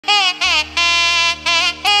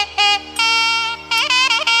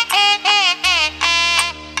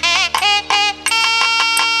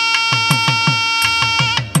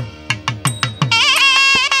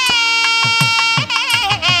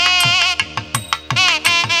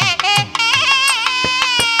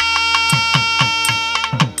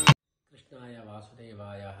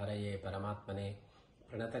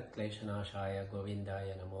Pranatakleshanashaya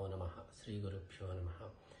Govindaya Namo Namaha Sri Gurubhyo Namaha.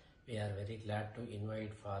 We are very glad to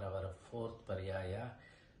invite for our fourth Paryaya,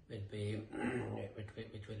 which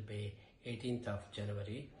will be 18th of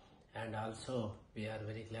January, and also we are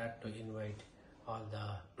very glad to invite all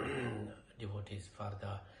the devotees for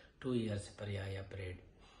the 2 years Paryaya parade.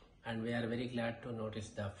 And we are very glad to notice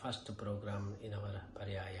the first program in our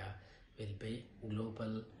Paryaya will be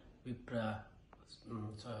Global Vipra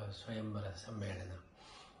Swayamvara Mela,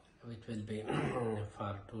 which will be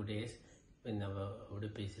for 2 days in our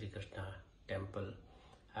Udupi Sri Krishna temple.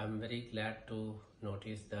 I am very glad to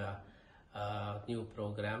notice the new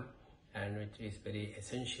program, and which is very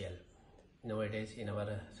essential. Nowadays in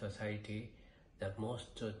our society, the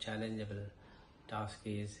most challengeable task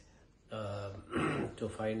is to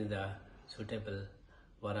find the suitable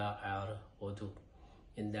vara or Odu.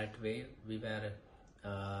 In that way, we were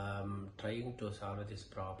trying to solve this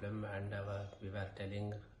problem, and we were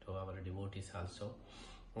telling to our devotees also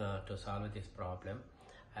to solve this problem.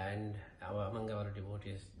 And among our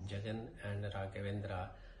devotees, Jagan and Raghavendra,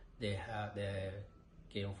 they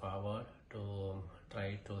came forward to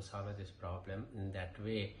try to solve this problem. In that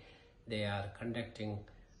way, they are conducting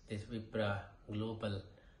this Vipra Global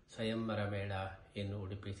Swayamvara Mela in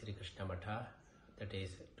Udupi Sri Krishna Matha, that is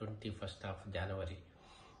 21st of January.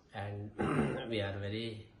 And we are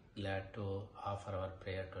very glad to offer our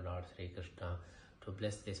prayer to Lord Sri Krishna to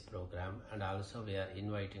bless this program, and also we are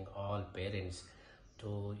inviting all parents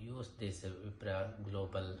to use this Vipra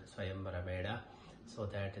Global Swayamvara Mela so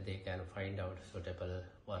that they can find out suitable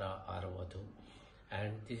vara or Vadu.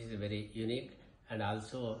 And this is very unique, and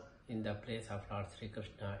also in the place of Lord Sri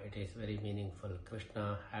Krishna, it is very meaningful.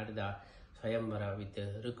 Krishna had the Swayamvara with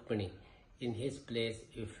Rukmini. In his place,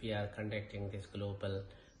 if we are conducting this global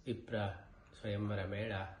Vipra Swayamvara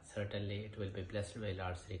Mela, certainly it will be blessed by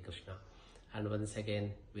Lord Sri Krishna. And once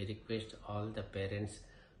again, we request all the parents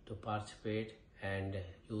to participate and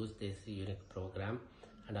use this unique program,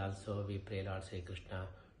 and also we pray Lord Sri Krishna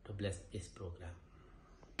to bless this program.